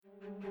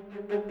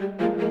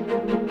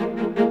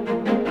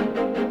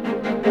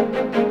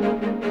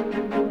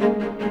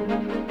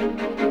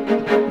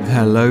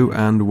Hello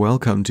and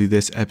welcome to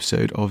this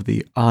episode of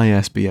the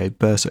ISBA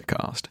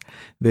Bursarcast.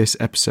 This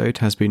episode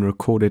has been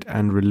recorded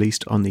and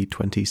released on the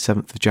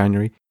 27th of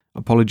January.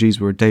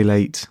 Apologies, we're a day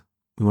late.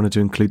 We wanted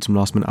to include some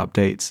last minute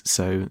updates,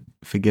 so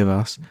forgive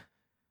us.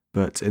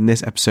 But in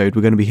this episode,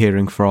 we're going to be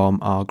hearing from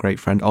our great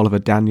friend Oliver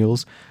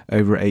Daniels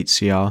over at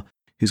HCR,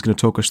 who's going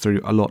to talk us through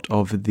a lot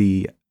of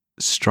the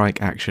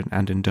strike action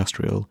and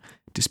industrial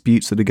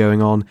disputes that are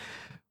going on,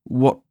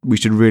 what we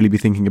should really be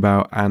thinking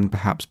about, and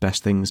perhaps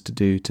best things to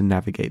do to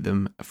navigate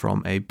them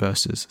from a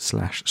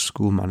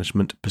bursars/school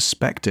management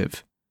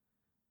perspective.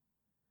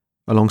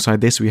 Alongside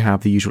this, we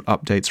have the usual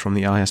updates from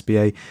the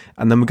ISBA,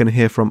 and then we're going to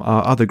hear from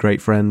our other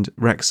great friend,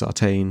 Rex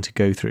Sartain, to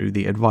go through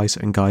the advice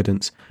and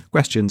guidance,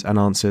 questions and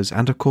answers,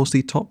 and of course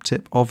the top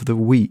tip of the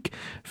week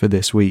for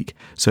this week.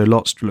 So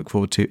lots to look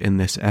forward to in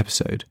this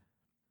episode.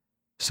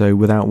 So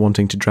without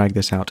wanting to drag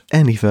this out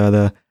any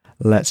further,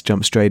 let's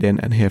jump straight in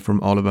and hear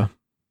from Oliver.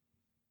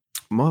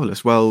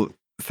 Marvellous. Well,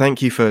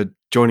 thank you for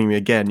joining me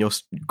again. You're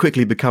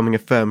quickly becoming a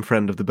firm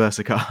friend of the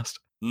Bursarcast.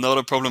 Not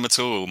a problem at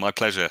all. My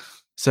pleasure.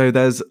 So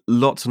there's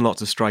lots and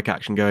lots of strike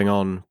action going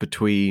on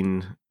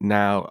between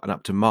now and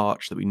up to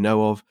March that we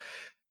know of.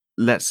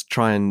 Let's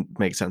try and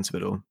make sense of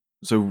it all.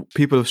 So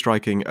people are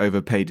striking over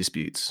pay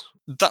disputes.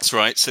 That's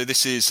right. So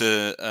this is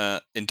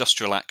a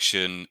industrial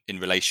action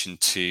in relation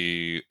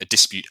to a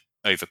dispute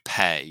over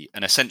pay.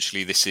 And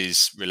essentially this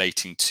is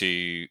relating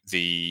to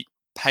the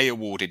pay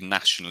awarded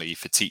nationally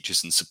for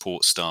teachers and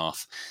support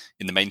staff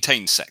in the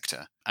maintained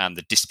sector, and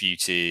the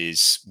dispute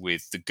is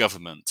with the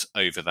government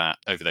over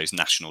those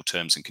national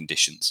terms and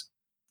conditions.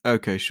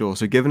 Okay, sure.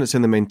 So given it's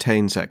in the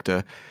maintained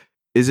sector,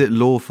 is it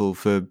lawful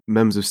for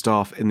members of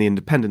staff in the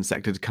independent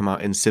sector to come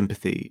out in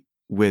sympathy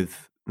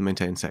with the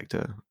maintained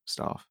sector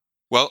staff?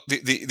 Well,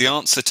 the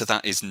answer to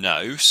that is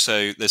no.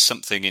 So there's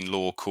something in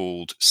law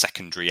called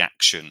secondary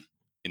action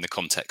in the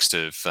context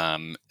of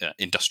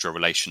industrial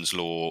relations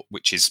law,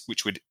 which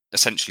would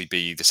essentially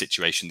be the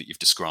situation that you've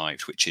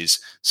described, which is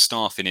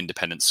staff in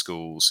independent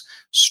schools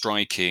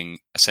striking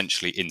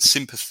essentially in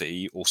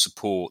sympathy or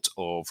support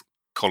of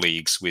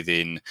colleagues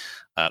within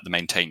the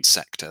maintained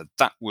sector.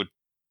 That would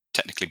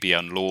technically be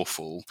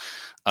unlawful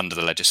under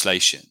the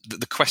legislation.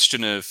 The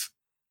question of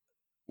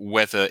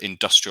whether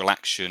industrial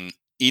action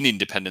in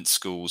independent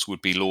schools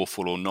would be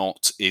lawful or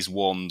not is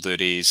one that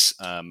is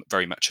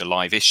very much a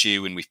live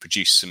issue, and we've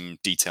produced some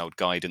detailed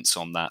guidance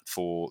on that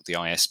for the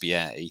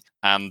ISBA.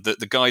 And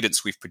the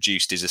guidance we've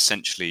produced is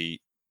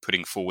essentially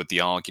putting forward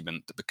the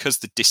argument that because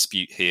the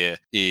dispute here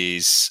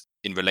is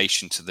in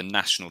relation to the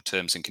national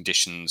terms and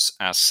conditions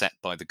as set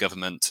by the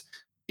government,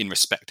 in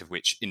respect of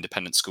which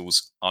independent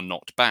schools are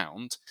not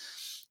bound,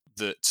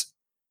 that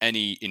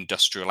any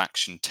industrial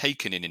action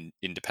taken in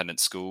independent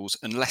schools,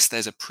 unless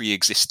there's a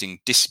pre-existing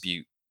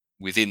dispute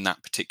within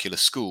that particular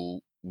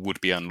school,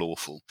 would be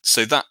unlawful.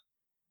 So that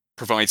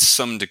provides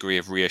some degree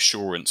of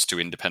reassurance to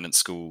independent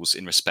schools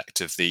in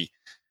respect of the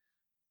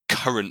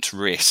current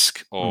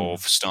risk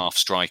of staff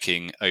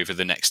striking over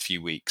the next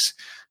few weeks.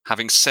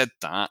 Having said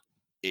that,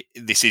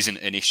 this isn't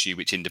an issue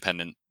which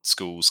independent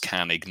schools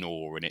can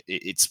ignore, and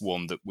it's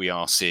one that we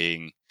are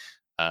seeing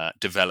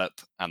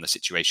develop, and the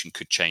situation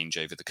could change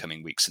over the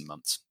coming weeks and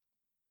months.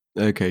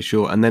 Okay,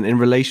 sure. And then in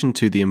relation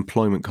to the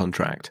employment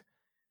contract,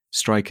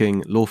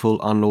 striking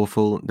lawful,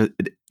 unlawful,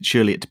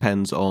 surely it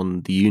depends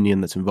on the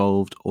union that's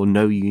involved or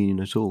no union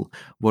at all.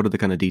 What are the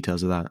kind of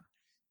details of that?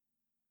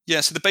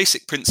 Yeah, so the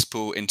basic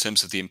principle in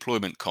terms of the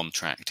employment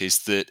contract is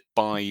that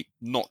by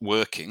not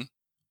working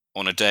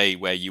on a day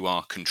where you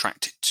are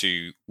contracted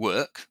to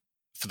work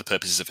for the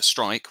purposes of a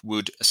strike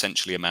would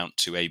essentially amount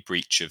to a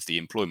breach of the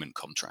employment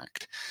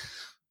contract.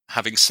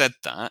 Having said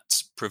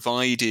that,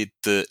 provided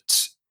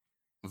that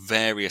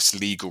various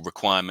legal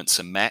requirements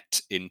are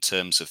met in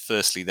terms of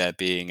firstly there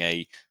being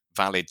a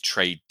valid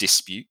trade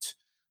dispute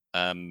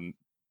in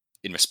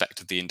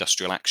respect of the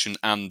industrial action,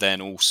 and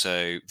then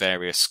also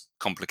various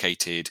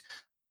complicated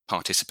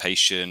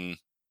participation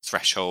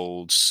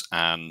thresholds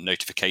and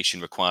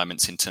notification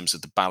requirements in terms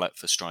of the ballot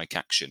for strike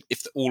action.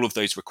 If all of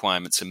those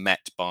requirements are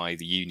met by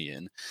the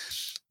union,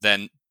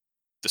 then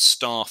the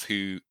staff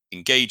who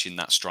engage in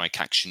that strike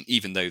action,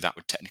 even though that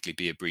would technically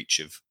be a breach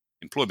of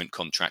employment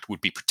contract,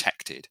 would be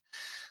protected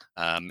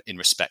in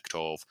respect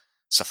of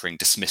suffering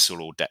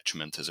dismissal or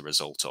detriment as a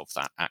result of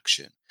that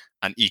action.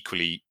 And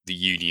equally, the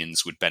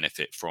unions would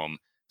benefit from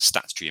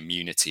statutory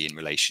immunity in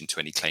relation to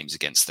any claims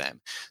against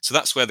them. So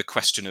that's where the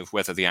question of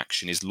whether the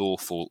action is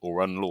lawful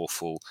or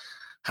unlawful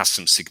has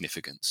some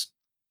significance.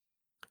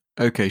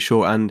 Okay,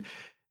 sure. And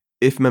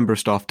if a member of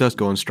staff does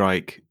go on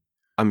strike,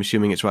 I'm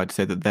assuming it's right to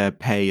say that their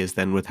pay is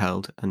then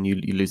withheld and you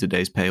lose a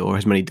day's pay or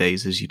as many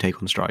days as you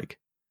take on strike.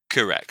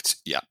 Correct.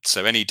 Yeah.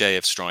 So any day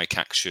of strike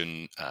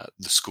action,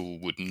 the school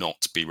would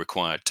not be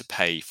required to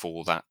pay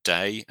for that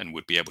day and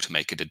would be able to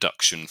make a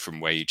deduction from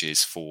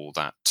wages for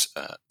that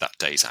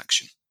day's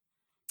action.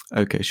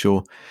 Okay,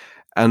 sure.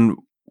 And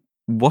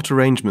what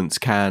arrangements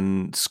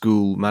can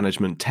school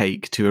management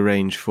take to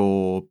arrange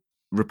for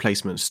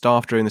replacement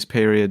staff during this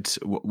period?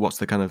 What's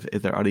the kind of,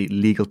 is there any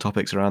legal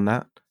topics around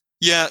that?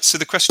 Yeah, so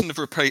the question of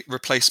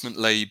replacement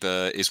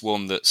labour is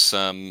one that's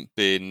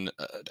been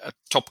a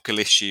topical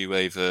issue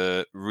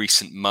over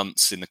recent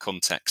months in the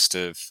context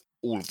of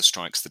all of the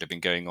strikes that have been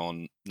going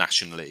on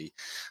nationally.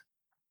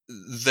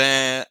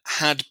 There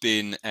had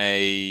been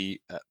a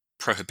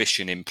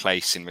prohibition in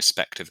place in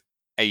respect of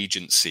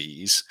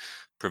agencies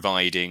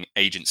providing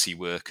agency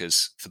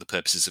workers for the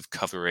purposes of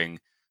covering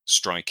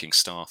striking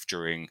staff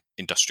during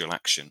industrial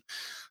action.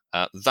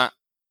 That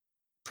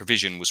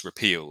provision was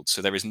repealed,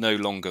 so there is no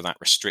longer that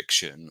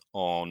restriction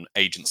on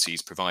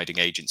agencies providing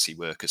agency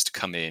workers to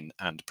come in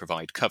and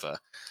provide cover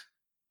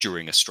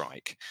during a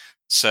strike.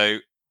 So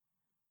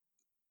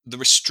the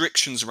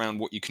restrictions around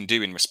what you can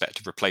do in respect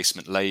of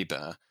replacement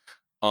labour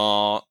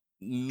are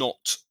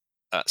not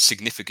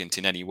significant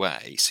in any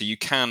way. So you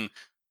can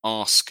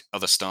ask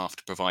other staff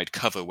to provide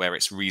cover where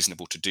it's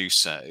reasonable to do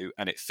so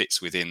and it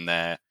fits within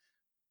their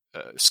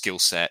skill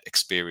set,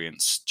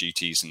 experience,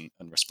 duties,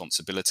 and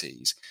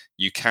responsibilities.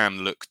 You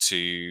can look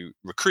to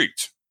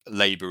recruit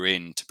labour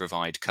in to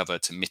provide cover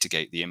to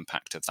mitigate the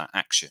impact of that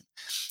action.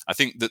 I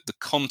think that the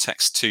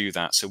context to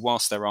that, so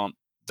whilst there are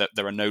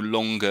no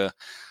longer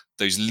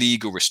those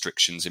legal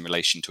restrictions in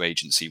relation to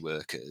agency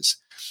workers,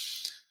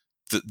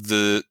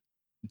 the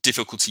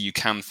difficulty you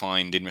can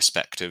find in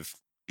respect of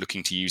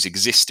looking to use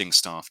existing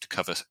staff to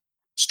cover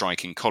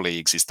striking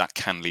colleagues is that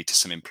can lead to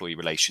some employee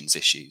relations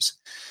issues.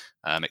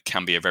 It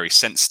can be a very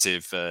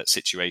sensitive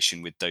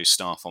situation with those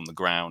staff on the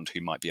ground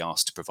who might be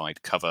asked to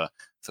provide cover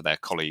for their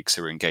colleagues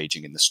who are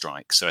engaging in the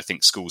strike. So I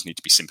think schools need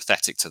to be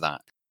sympathetic to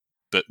that.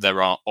 But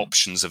there are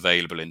options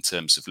available in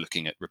terms of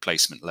looking at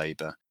replacement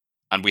labour.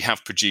 And we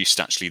have produced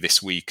actually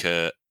this week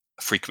a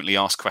frequently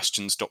asked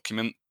questions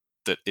document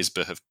that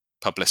ISBA have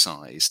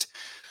publicised,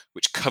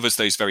 which covers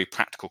those very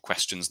practical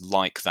questions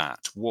like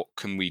that. What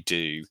can we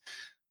do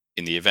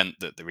in the event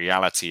that the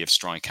reality of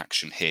strike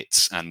action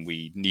hits and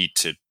we need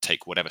to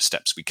take whatever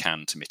steps we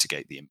can to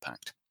mitigate the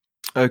impact?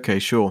 Okay,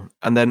 sure.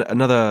 And then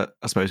another,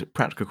 I suppose,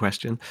 practical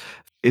question.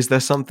 Is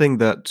there something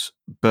that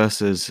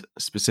bursars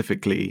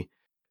specifically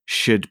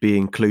should be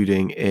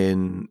including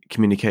in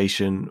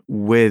communication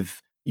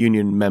with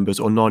union members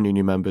or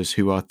non-union members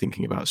who are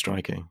thinking about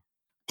striking?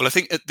 Well, I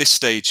think at this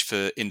stage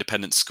for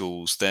independent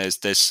schools, there's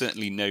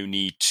certainly no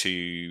need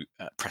to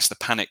press the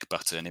panic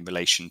button in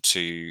relation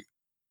to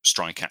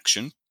strike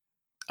action.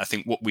 I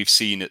think what we've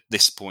seen at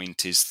this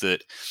point is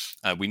that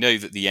we know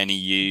that the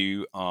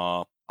NEU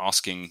are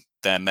asking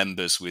their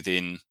members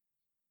within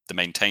the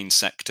maintained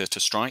sector to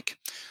strike.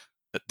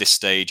 At this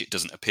stage, it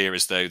doesn't appear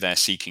as though they're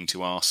seeking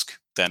to ask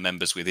their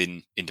members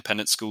within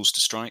independent schools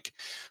to strike.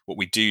 What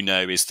we do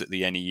know is that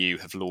the NEU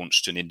have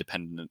launched an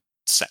independent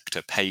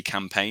sector pay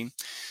campaign.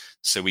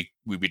 So we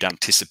would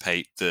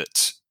anticipate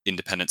that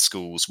independent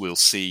schools will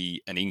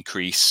see an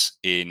increase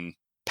in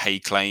pay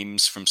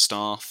claims from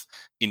staff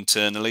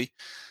internally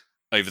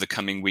over the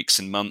coming weeks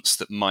and months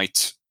that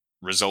might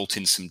result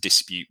in some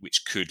dispute,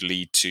 which could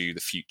lead to the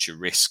future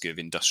risk of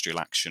industrial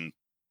action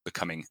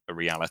becoming a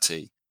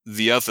reality.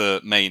 The other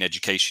main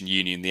education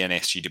union, the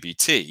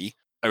NSUWT,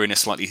 are in a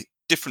slightly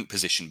different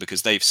position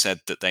because they've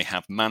said that they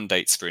have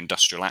mandates for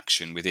industrial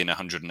action within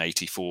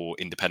 184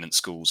 independent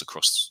schools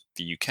across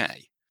the UK.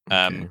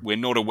 Okay. We're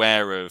not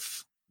aware of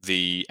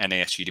the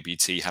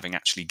NASUWT having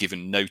actually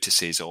given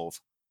notices of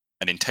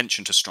an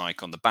intention to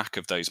strike on the back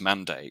of those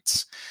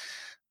mandates.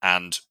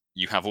 And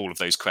you have all of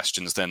those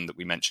questions then that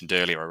we mentioned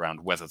earlier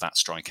around whether that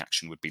strike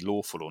action would be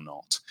lawful or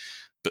not.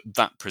 But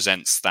that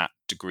presents that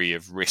degree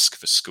of risk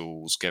for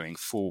schools going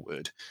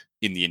forward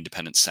in the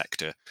independent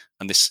sector.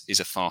 And this is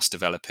a fast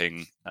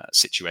developing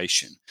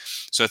situation.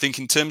 So I think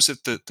in terms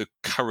of the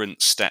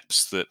current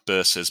steps that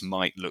bursars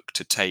might look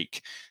to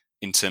take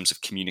in terms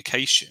of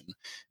communication,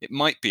 it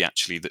might be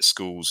actually that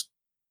schools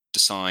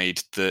decide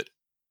that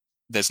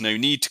there's no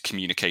need to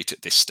communicate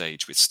at this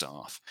stage with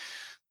staff.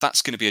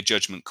 That's going to be a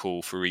judgment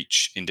call for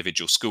each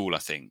individual school, I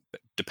think,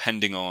 but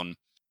depending on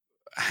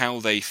how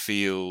they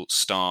feel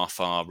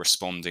staff are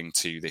responding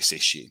to this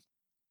issue.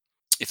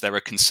 If there are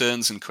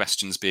concerns and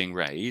questions being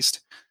raised,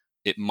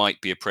 it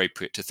might be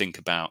appropriate to think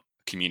about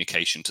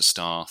communication to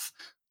staff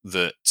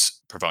that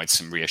provides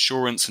some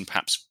reassurance and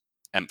perhaps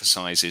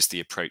emphasises the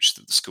approach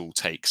that the school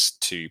takes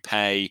to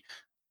pay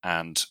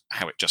and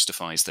how it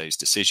justifies those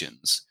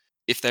decisions.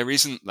 If there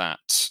isn't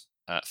that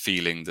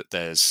feeling that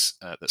there's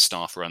that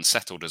staff are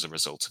unsettled as a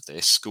result of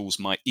this, schools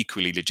might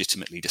equally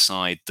legitimately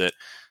decide that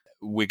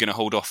we're going to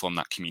hold off on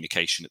that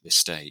communication at this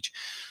stage.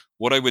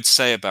 What I would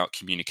say about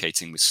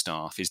communicating with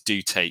staff is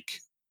do take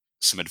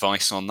some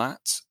advice on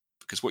that,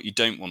 because what you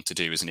don't want to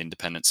do as an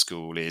independent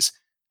school is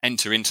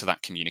enter into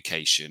that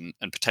communication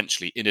and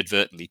potentially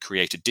inadvertently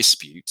create a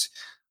dispute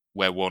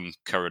where one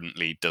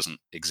currently doesn't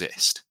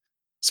exist.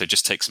 So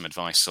just take some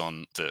advice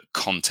on the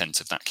content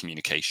of that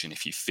communication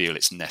if you feel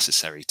it's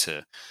necessary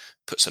to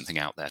put something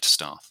out there to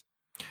staff.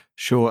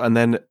 Sure. And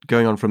then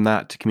going on from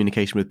that to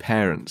communication with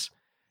parents,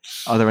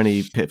 are there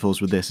any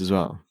pitfalls with this as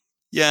well?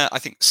 Yeah, I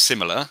think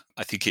similar.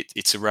 I think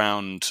it's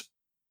around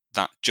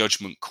that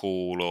judgment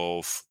call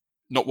of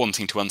not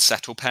wanting to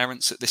unsettle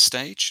parents at this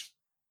stage.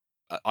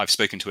 I've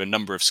spoken to a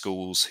number of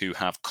schools who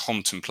have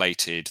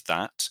contemplated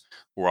that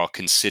or are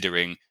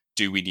considering,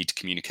 do we need to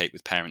communicate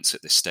with parents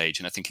at this stage?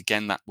 And I think,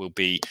 again, that will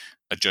be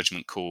a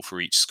judgment call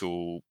for each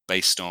school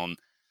based on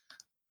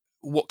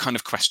what kind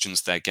of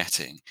questions they're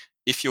getting.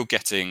 If you're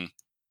getting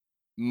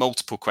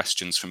multiple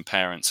questions from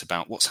parents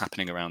about what's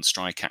happening around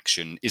strike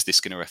action, is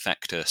this going to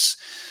affect us?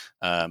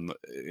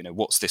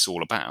 What's this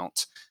all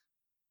about?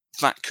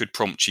 That could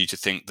prompt you to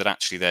think that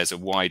actually there's a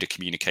wider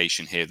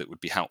communication here that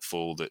would be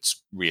helpful,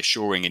 that's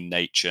reassuring in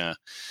nature.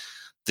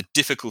 The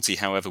difficulty,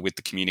 however, with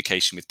the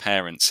communication with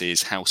parents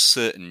is how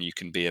certain you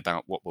can be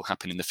about what will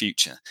happen in the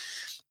future.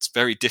 It's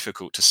very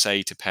difficult to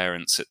say to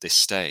parents at this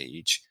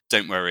stage,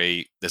 don't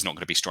worry, there's not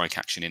going to be strike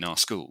action in our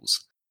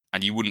schools.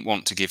 And you wouldn't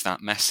want to give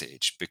that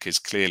message, because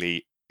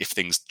clearly if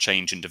things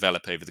change and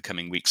develop over the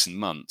coming weeks and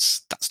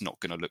months, that's not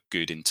going to look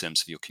good in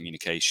terms of your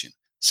communication.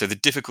 So the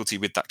difficulty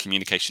with that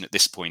communication at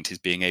this point is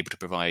being able to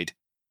provide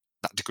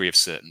that degree of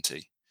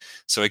certainty.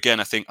 So again,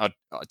 I think I'd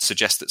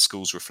suggest that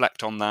schools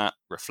reflect on that,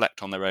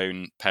 reflect on their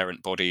own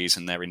parent bodies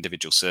and their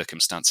individual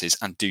circumstances,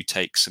 and do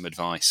take some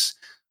advice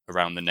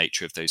around the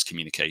nature of those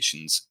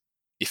communications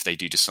if they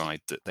do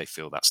decide that they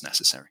feel that's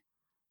necessary.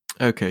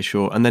 Okay,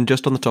 sure. And then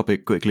just on the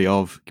topic quickly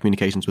of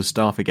communications with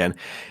staff again,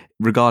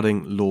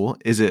 regarding law,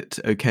 is it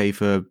okay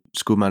for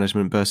school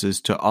management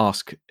bursars to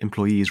ask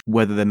employees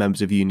whether they're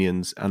members of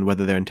unions and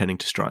whether they're intending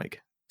to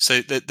strike? So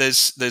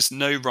there's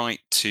no right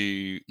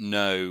to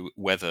know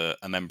whether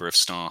a member of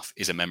staff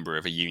is a member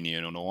of a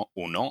union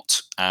or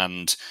not.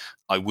 And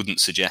I wouldn't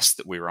suggest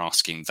that we're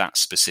asking that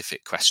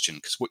specific question,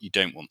 because what you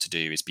don't want to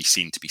do is be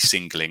seen to be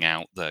singling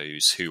out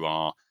those who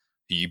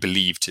you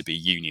believe to be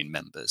union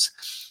members.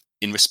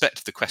 In respect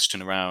to the question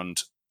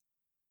around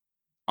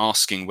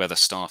asking whether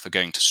staff are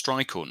going to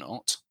strike or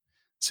not,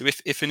 so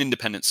if an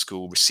independent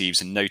school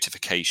receives a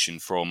notification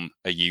from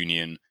a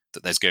union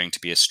that there's going to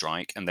be a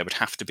strike, and there would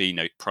have to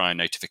be prior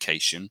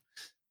notification.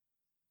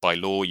 By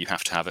law, you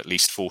have to have at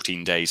least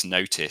 14 days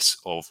notice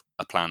of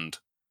a planned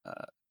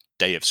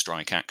day of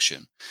strike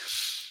action.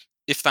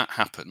 If that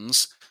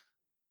happens,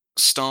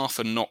 staff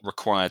are not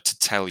required to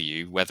tell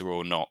you whether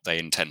or not they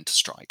intend to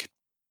strike.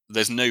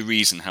 There's no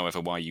reason,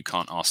 however, why you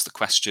can't ask the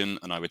question,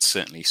 and I would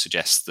certainly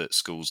suggest that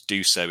schools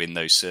do so in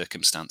those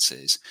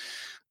circumstances.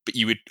 But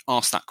you would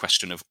ask that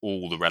question of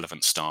all the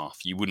relevant staff.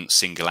 You wouldn't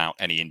single out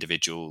any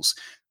individuals.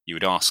 You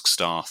would ask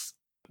staff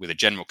with a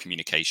general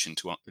communication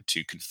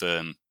to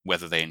confirm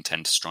whether they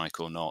intend to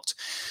strike or not,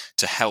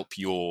 to help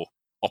your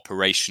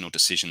operational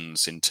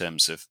decisions in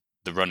terms of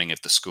the running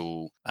of the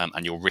school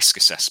and your risk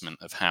assessment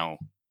of how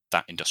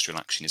that industrial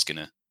action is going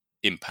to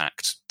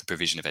impact the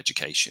provision of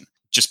education.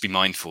 Just be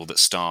mindful that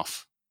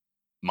staff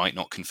might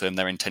not confirm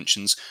their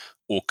intentions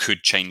or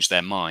could change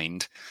their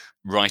mind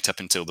right up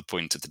until the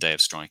point of the day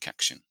of strike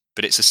action.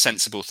 But it's a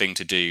sensible thing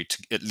to do to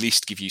at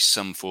least give you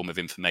some form of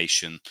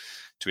information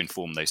to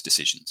inform those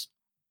decisions.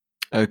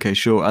 Okay,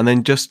 sure. And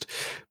then just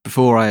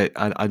before I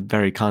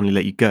very kindly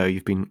let you go,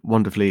 you've been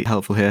wonderfully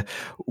helpful here.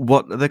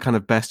 What are the kind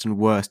of best and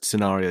worst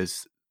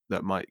scenarios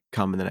that might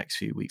come in the next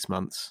few weeks,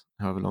 months,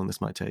 however long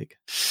this might take?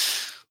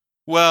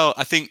 Well,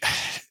 I think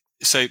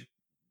so.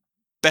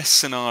 Best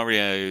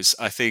scenarios,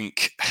 I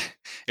think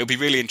it'll be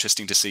really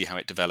interesting to see how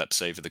it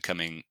develops over the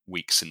coming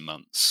weeks and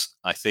months.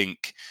 I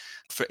think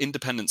for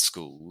independent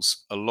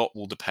schools, a lot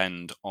will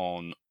depend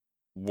on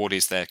what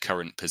is their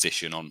current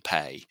position on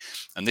pay.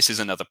 And this is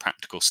another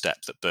practical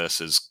step that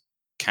bursars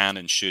can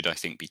and should, I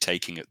think, be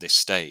taking at this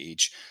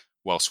stage,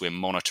 whilst we're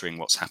monitoring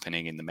what's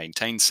happening in the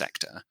maintained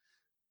sector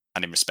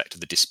and in respect of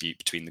the dispute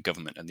between the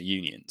government and the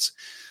unions.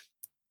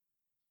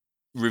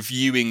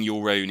 Reviewing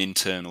your own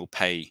internal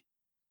pay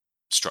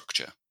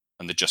structure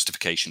and the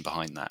justification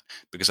behind that,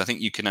 because I think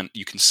you can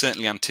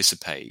certainly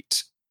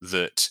anticipate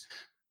that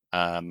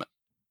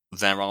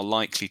there are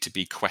likely to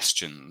be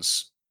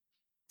questions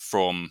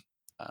from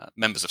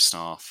members of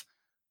staff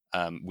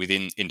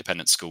within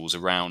independent schools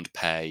around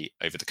pay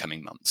over the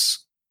coming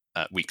months,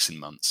 weeks and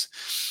months.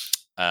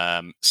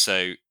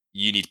 So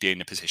you need to be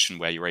in a position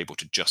where you're able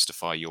to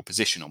justify your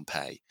position on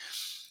pay.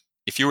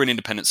 If you're an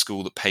independent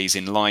school that pays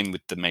in line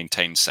with the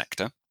maintained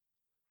sector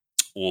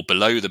or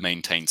below the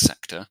maintained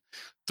sector,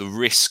 the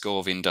risk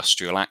of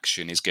industrial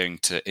action is going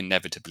to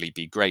inevitably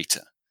be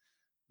greater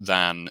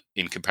than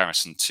in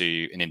comparison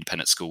to an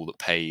independent school that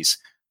pays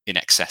in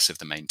excess of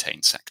the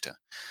maintained sector.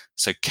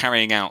 So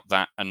carrying out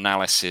that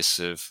analysis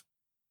of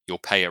your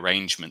pay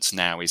arrangements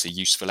now is a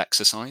useful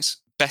exercise.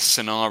 Best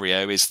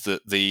scenario is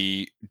that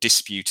the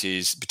dispute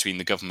is between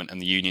the government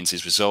and the unions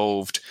is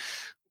resolved.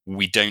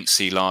 We don't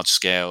see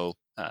large-scale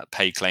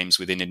pay claims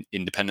within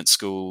independent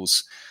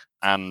schools,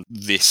 and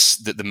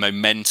that the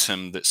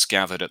momentum that's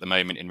gathered at the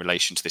moment in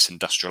relation to this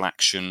industrial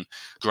action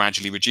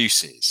gradually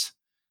reduces.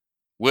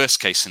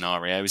 Worst case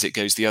scenario is it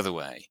goes the other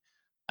way,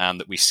 and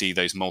that we see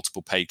those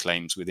multiple pay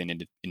claims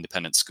within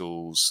independent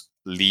schools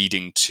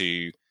leading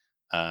to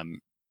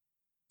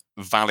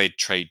valid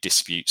trade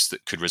disputes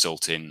that could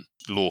result in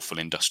lawful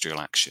industrial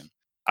action.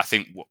 I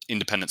think what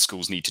independent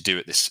schools need to do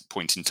at this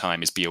point in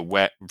time is be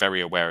very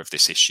aware of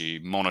this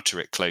issue, monitor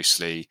it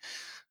closely.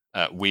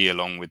 We,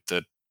 along with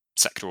the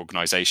sector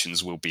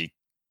organisations will be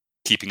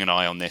keeping an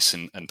eye on this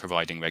and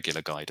providing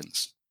regular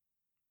guidance.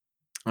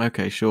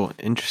 Okay, sure.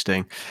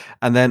 Interesting.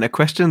 And then a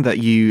question that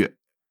you,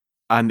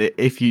 and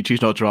if you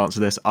choose not to answer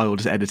this, I will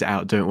just edit it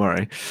out, don't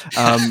worry.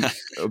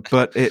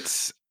 But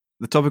it's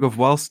the topic of,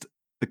 whilst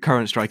the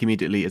current strike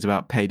immediately is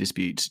about pay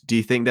disputes, do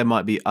you think there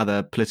might be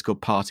other political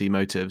party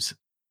motives?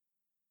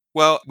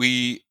 Well,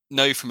 we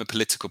know from a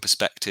political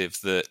perspective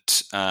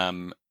that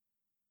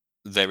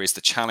there is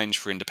the challenge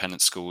for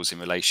independent schools in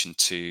relation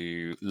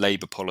to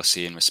Labour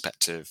policy in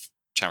respect of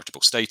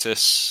charitable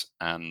status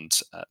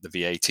and the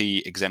VAT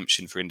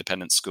exemption for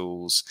independent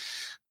schools.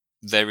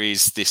 There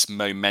is this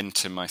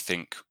momentum, I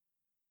think,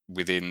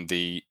 within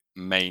the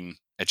main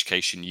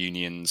education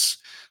unions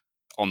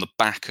on the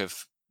back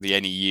of the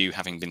NEU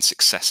having been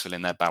successful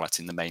in their ballot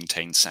in the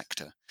maintained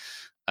sector.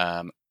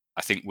 I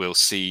think we'll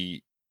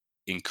see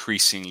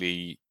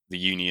increasingly the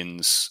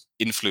union's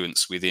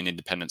influence within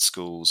independent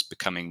schools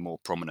becoming more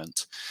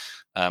prominent.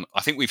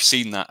 I think we've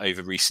seen that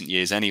over recent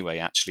years anyway,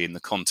 actually, in the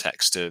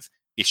context of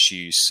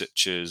issues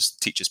such as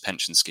teachers'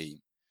 pension scheme.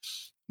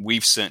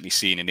 We've certainly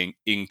seen an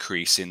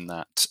increase in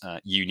that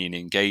union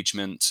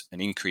engagement, an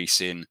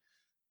increase in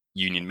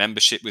union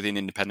membership within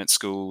independent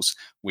schools.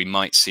 We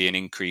might see an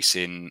increase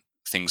in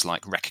things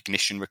like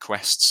recognition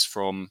requests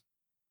from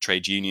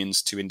trade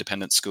unions to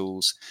independent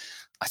schools.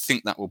 I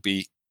think that will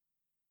be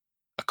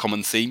a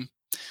common theme,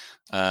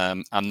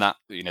 and that,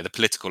 the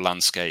political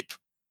landscape,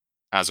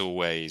 as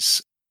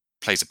always,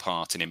 plays a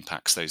part and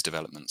impacts those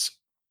developments.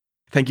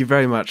 Thank you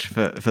very much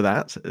for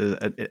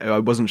that. I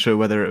wasn't sure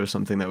whether it was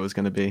something that was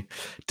going to be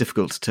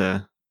difficult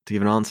to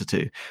give an answer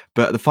to.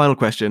 But the final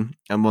question,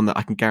 and one that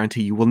I can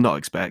guarantee you will not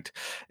expect,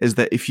 is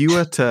that if you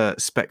were to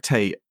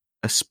spectate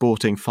a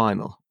sporting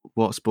final,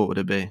 what sport would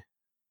it be?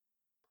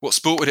 What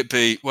sport would it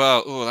be?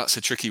 Well, that's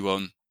a tricky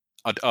one.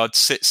 I'd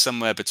sit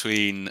somewhere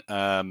between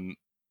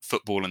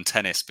football and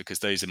tennis, because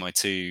those are my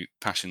two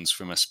passions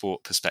from a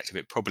sport perspective.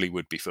 It probably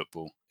would be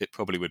football. It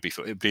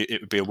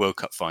would be a World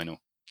Cup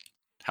final.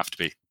 Have to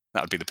be.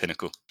 That would be the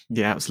pinnacle.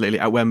 Yeah, absolutely.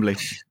 At Wembley.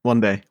 One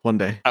day.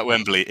 At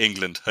Wembley,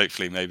 England,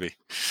 hopefully, maybe.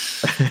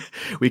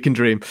 We can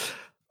dream.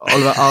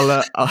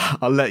 Oliver,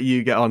 I'll let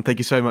you get on. Thank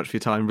you so much for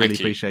your time. Really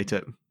appreciate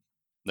it.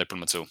 No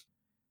problem at all.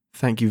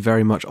 Thank you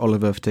very much,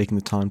 Oliver, for taking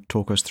the time to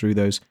talk us through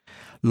those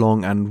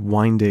long and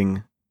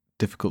winding,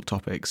 difficult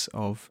topics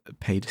of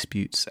pay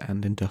disputes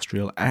and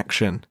industrial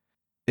action.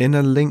 In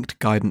a linked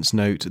guidance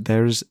note,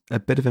 there is a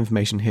bit of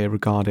information here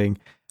regarding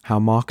how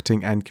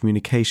marketing and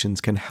communications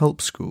can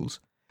help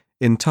schools.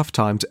 In tough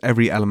times,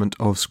 every element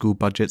of school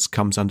budgets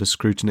comes under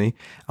scrutiny,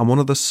 and one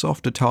of the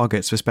softer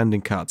targets for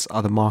spending cuts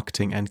are the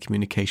marketing and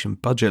communication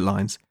budget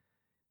lines.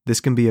 This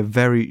can be a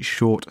very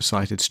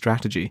short-sighted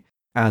strategy,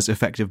 as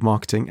effective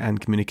marketing and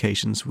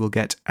communications will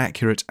get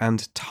accurate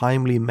and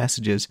timely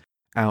messages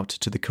out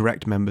to the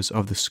correct members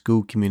of the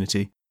school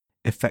community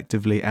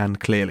effectively and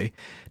clearly.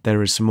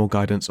 There is some more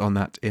guidance on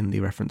that in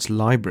the reference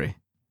library.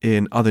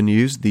 In other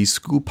news, the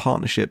School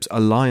Partnerships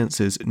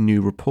Alliance's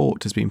new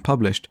report has been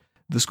published.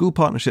 The School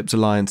Partnerships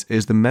Alliance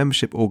is the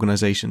membership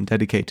organisation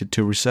dedicated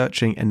to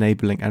researching,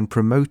 enabling and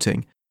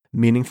promoting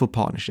meaningful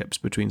partnerships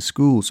between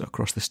schools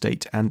across the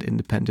state and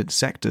independent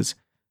sectors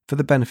for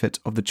the benefit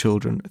of the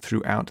children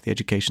throughout the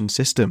education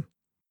system.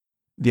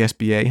 The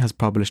SBA has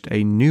published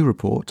a new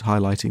report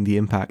highlighting the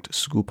impact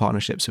school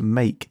partnerships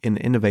make in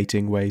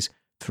innovating ways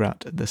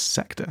throughout the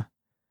sector.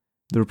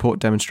 The report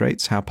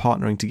demonstrates how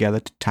partnering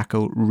together to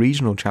tackle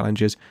regional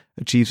challenges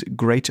achieves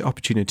greater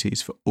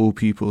opportunities for all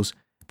pupils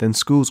than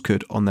schools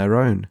could on their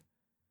own.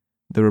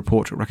 The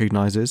report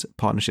recognises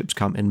partnerships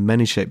come in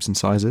many shapes and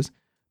sizes,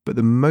 but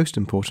the most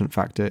important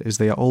factor is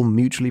they are all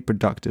mutually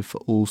productive for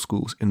all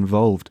schools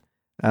involved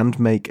and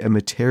make a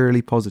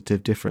materially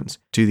positive difference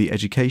to the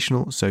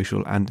educational,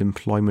 social and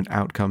employment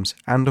outcomes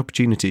and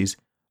opportunities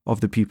of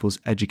the pupils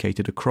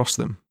educated across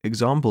them.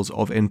 Examples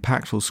of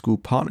impactful school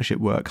partnership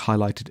work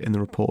highlighted in the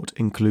report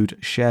include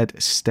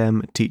shared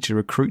STEM teacher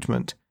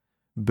recruitment,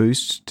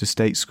 boosts to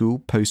state school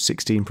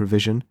post-16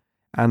 provision,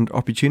 and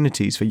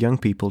opportunities for young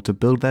people to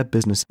build their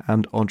business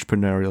and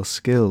entrepreneurial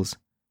skills.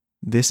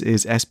 This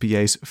is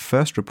SBA's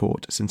first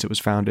report since it was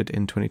founded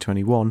in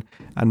 2021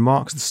 and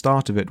marks the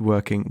start of it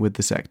working with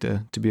the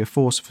sector to be a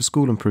force for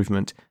school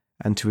improvement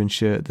and to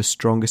ensure the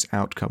strongest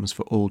outcomes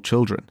for all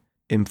children,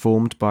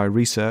 informed by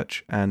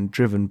research and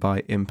driven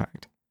by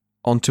impact.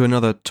 On to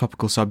another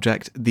topical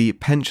subject, the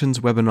Pensions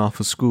Webinar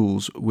for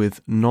Schools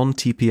with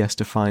non-TPS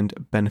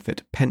defined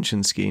benefit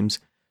pension schemes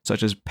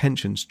such as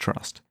Pensions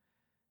Trust.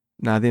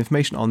 Now, the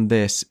information on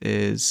this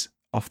is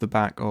off the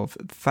back of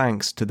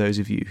thanks to those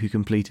of you who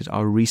completed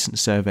our recent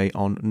survey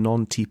on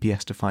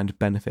non-TPS defined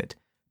benefit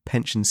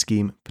pension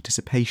scheme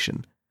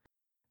participation.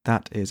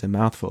 That is a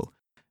mouthful.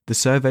 The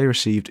survey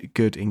received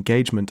good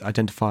engagement,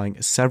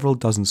 identifying several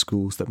dozen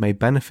schools that may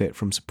benefit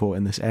from support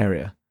in this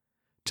area.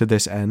 To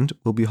this end,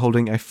 we'll be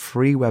holding a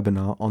free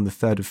webinar on the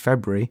 3rd of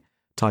February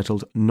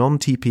titled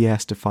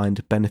Non-TPS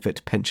Defined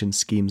Benefit Pension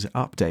Schemes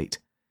Update.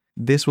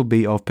 This will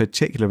be of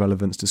particular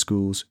relevance to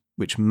schools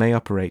which may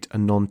operate a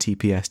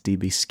non-TPS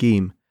DB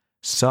scheme,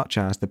 such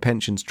as the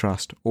Pensions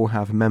Trust or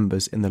have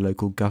members in the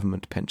local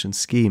government pension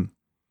scheme.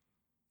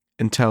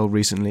 Until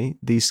recently,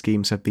 these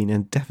schemes have been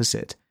in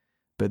deficit,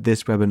 but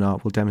this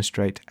webinar will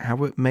demonstrate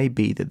how it may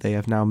be that they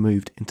have now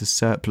moved into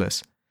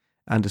surplus,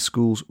 and a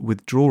school's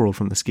withdrawal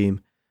from the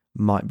scheme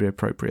might be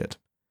appropriate.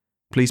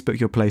 Please book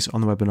your place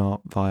on the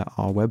webinar via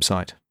our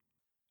website.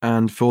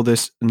 And for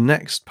this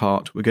next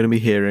part, we're going to be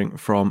hearing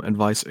from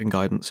Advice and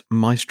Guidance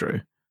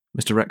Maestro,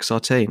 Mr. Rex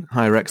Sartain.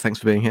 Hi Rex, thanks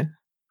for being here.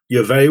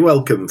 You're very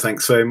welcome.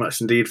 Thanks very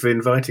much indeed for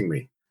inviting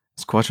me.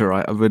 It's quite all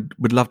right. I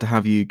would love to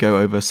have you go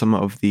over some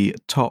of the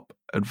top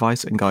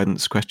advice and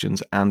guidance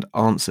questions and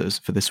answers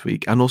for this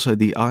week, and also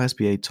the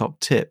ISBA top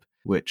tip,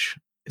 which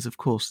is of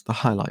course the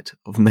highlight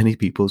of many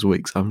people's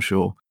weeks, I'm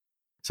sure.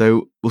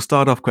 So we'll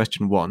start off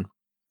question 1.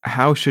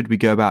 How should we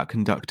go about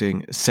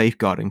conducting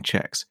safeguarding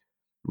checks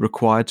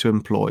required to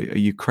employ a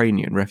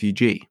Ukrainian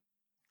refugee?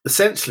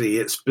 Essentially,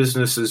 it's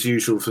business as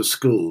usual for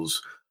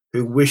schools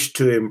who wish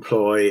to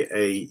employ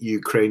a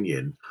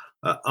Ukrainian,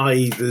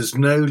 i.e. there's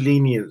no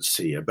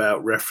leniency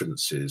about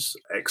references,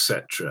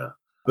 etc.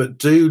 But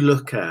do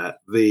look at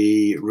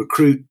the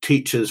recruit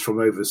teachers from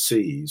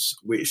overseas,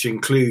 which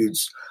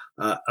includes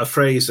a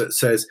phrase that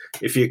says,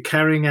 if you're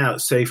carrying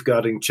out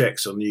safeguarding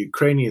checks on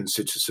Ukrainian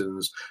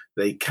citizens,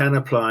 they can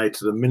apply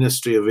to the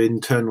Ministry of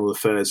Internal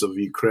Affairs of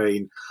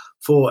Ukraine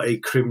for a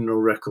criminal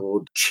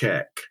record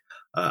check.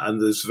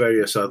 And there's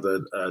various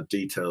other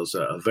details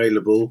that are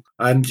available.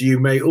 And you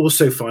may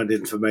also find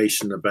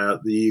information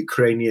about the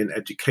Ukrainian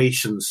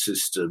education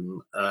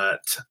system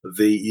at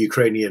the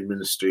Ukrainian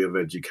Ministry of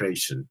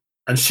Education.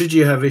 And should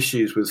you have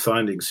issues with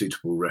finding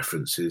suitable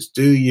references,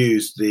 do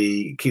use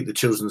the Keep the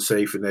Children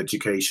Safe in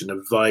Education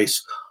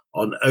advice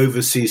on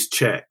overseas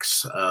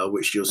checks,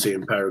 which you'll see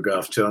in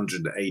paragraph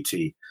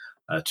 280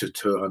 to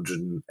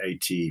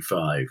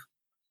 285.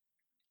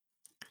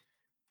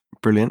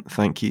 Brilliant,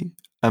 thank you.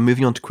 And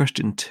moving on to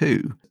question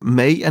 2.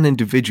 May an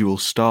individual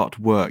start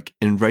work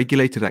in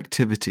regulated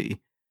activity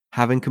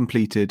having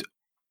completed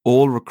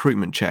all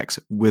recruitment checks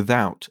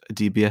without a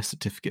DBS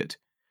certificate,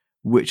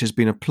 which has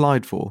been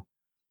applied for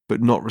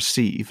but not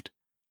received,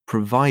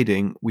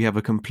 providing we have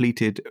a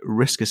completed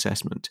risk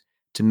assessment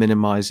to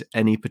minimise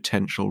any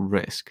potential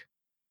risk?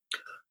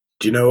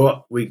 Do you know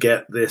what? We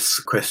get this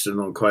question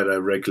on quite a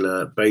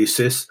regular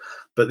basis,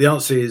 but the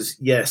answer is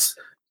yes,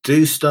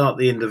 do start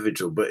the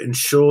individual, but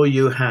ensure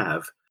you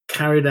have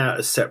carried out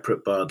a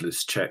separate barred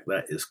list check.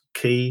 That is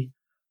key.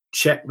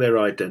 Check their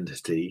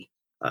identity,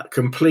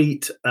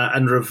 complete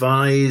and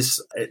revise,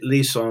 at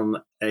least on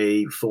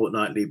a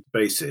fortnightly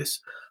basis,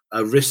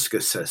 a risk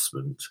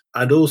assessment,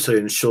 and also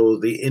ensure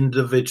the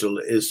individual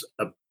is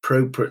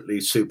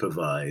appropriately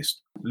supervised.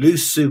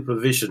 Loose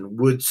supervision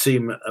would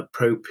seem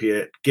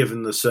appropriate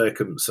given the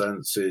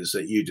circumstances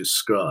that you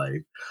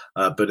describe.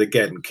 But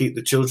again, Keep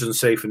the Children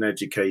Safe in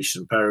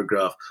Education,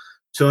 paragraph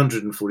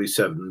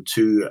 247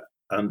 to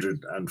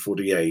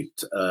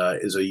 148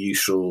 is a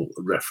useful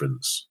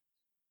reference.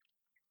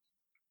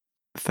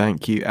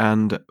 Thank you.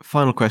 And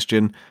final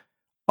question.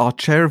 Our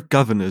Chair of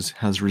Governors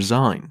has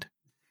resigned.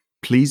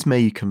 Please may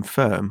you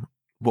confirm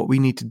what we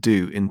need to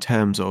do in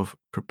terms of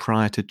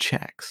proprietor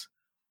checks?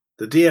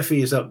 The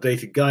DfE's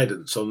updated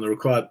guidance on the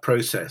required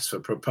process for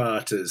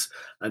proprietors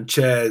and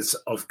chairs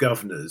of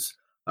governors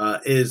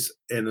is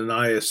in an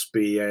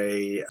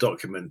ISBA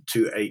document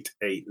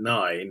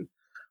 2889,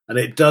 and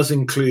it does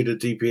include a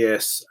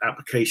DBS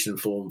application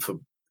form for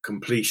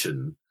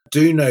completion.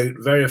 Do note,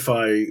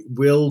 Verify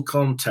will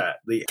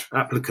contact the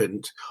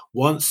applicant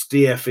once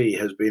DfE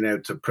has been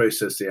able to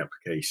process the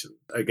application.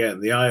 Again,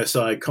 the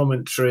ISI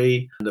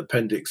commentary and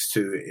Appendix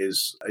 2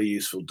 is a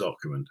useful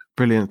document.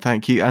 Brilliant,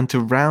 thank you. And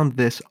to round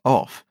this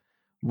off,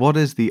 what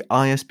is the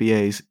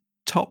ISBA's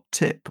top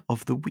tip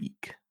of the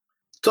week?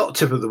 Top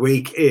tip of the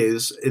week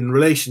is, in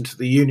relation to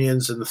the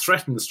unions and the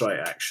threatened strike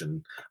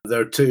action,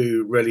 there are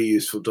 2 really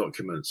useful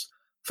documents.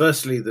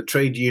 Firstly, the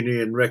Trade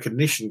Union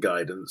Recognition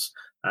Guidance,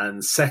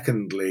 and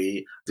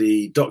secondly,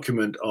 the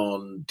document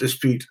on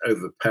dispute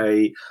over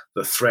pay,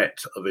 the threat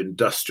of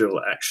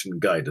industrial action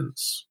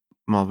guidance.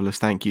 Marvellous,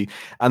 thank you.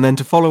 And then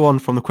to follow on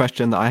from the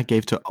question that I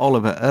gave to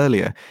Oliver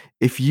earlier,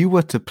 if you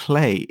were to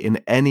play in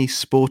any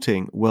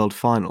sporting world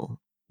final,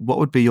 what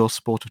would be your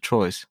sport of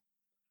choice?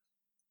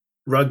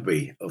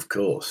 Rugby, of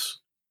course.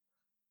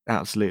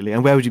 Absolutely.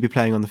 And where would you be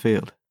playing on the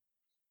field?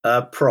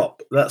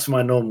 Prop. That's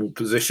my normal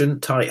position.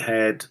 Tight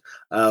head,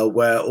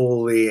 where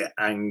all the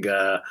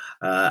anger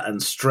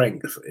and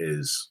strength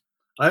is.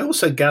 I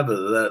also gather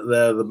that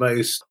they're the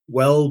most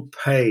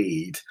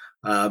well-paid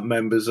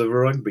members of a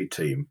rugby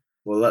team.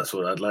 Well, that's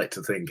what I'd like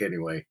to think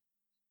anyway.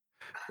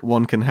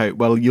 One can hope.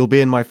 Well, you'll be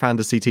in my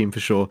fantasy team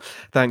for sure.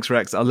 Thanks,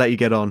 Rex. I'll let you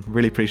get on.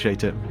 Really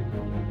appreciate it.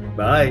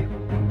 Bye.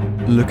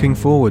 Looking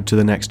forward to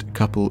the next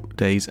couple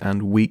days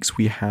and weeks.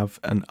 We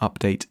have an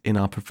update in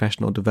our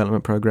professional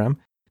development program.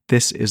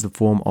 This is the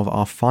form of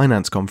our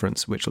finance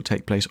conference, which will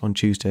take place on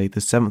Tuesday, the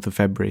 7th of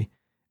February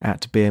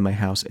at BMA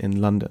House in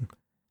London.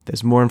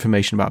 There's more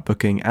information about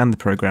booking and the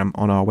program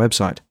on our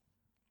website.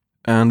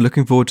 And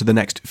looking forward to the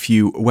next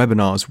few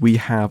webinars, we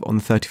have on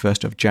the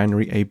 31st of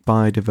January a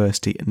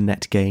Biodiversity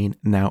Net Gain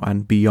Now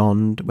and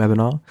Beyond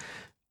webinar.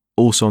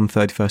 Also on the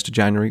 31st of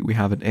January, we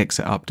have an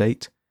ICSA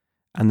update.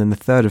 And then the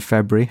 3rd of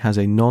February has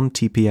a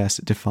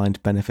non-TPS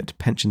defined benefit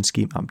pension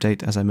scheme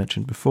update, as I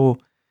mentioned before.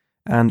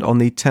 And on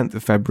the 10th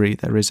of February,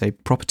 there is a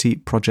property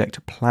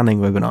project planning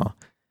webinar.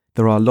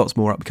 There are lots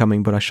more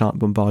upcoming, but I shan't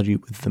bombard you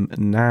with them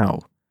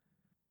now.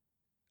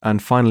 And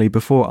finally,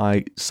 before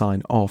I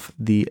sign off,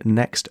 the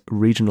next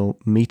regional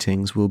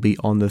meetings will be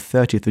on the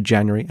 30th of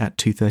January at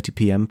 2:30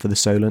 p.m. for the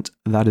Solent,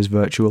 that is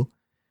virtual.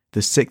 The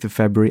 6th of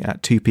February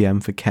at 2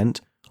 p.m. for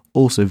Kent,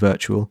 also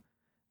virtual.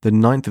 The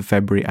 9th of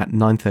February at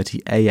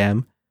 9:30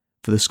 a.m.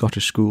 for the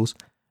Scottish schools,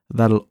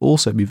 that'll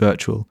also be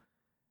virtual.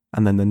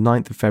 And then the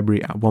 9th of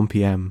February at 1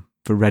 p.m.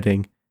 for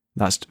Reading,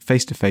 that's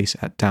face-to-face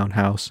at Down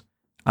House.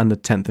 And the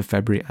 10th of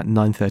February at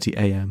 9:30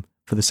 a.m.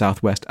 for the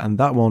South West, and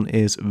that one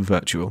is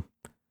virtual.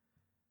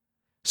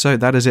 So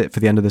that is it for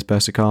the end of this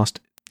Bursarcast.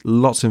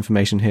 Lots of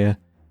information here.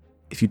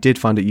 If you did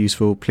find it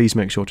useful, please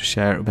make sure to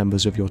share it with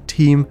members of your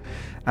team,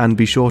 and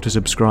be sure to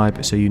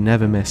subscribe so you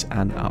never miss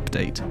an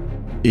update.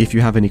 If you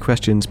have any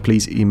questions,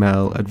 please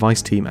email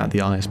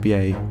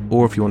adviceteam@the-ISBA,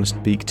 or if you want to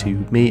speak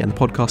to me and the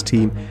podcast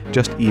team,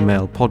 just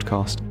email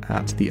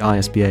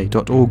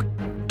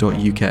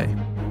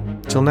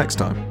podcast@theisba.org.uk. Till next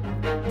time,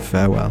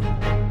 farewell.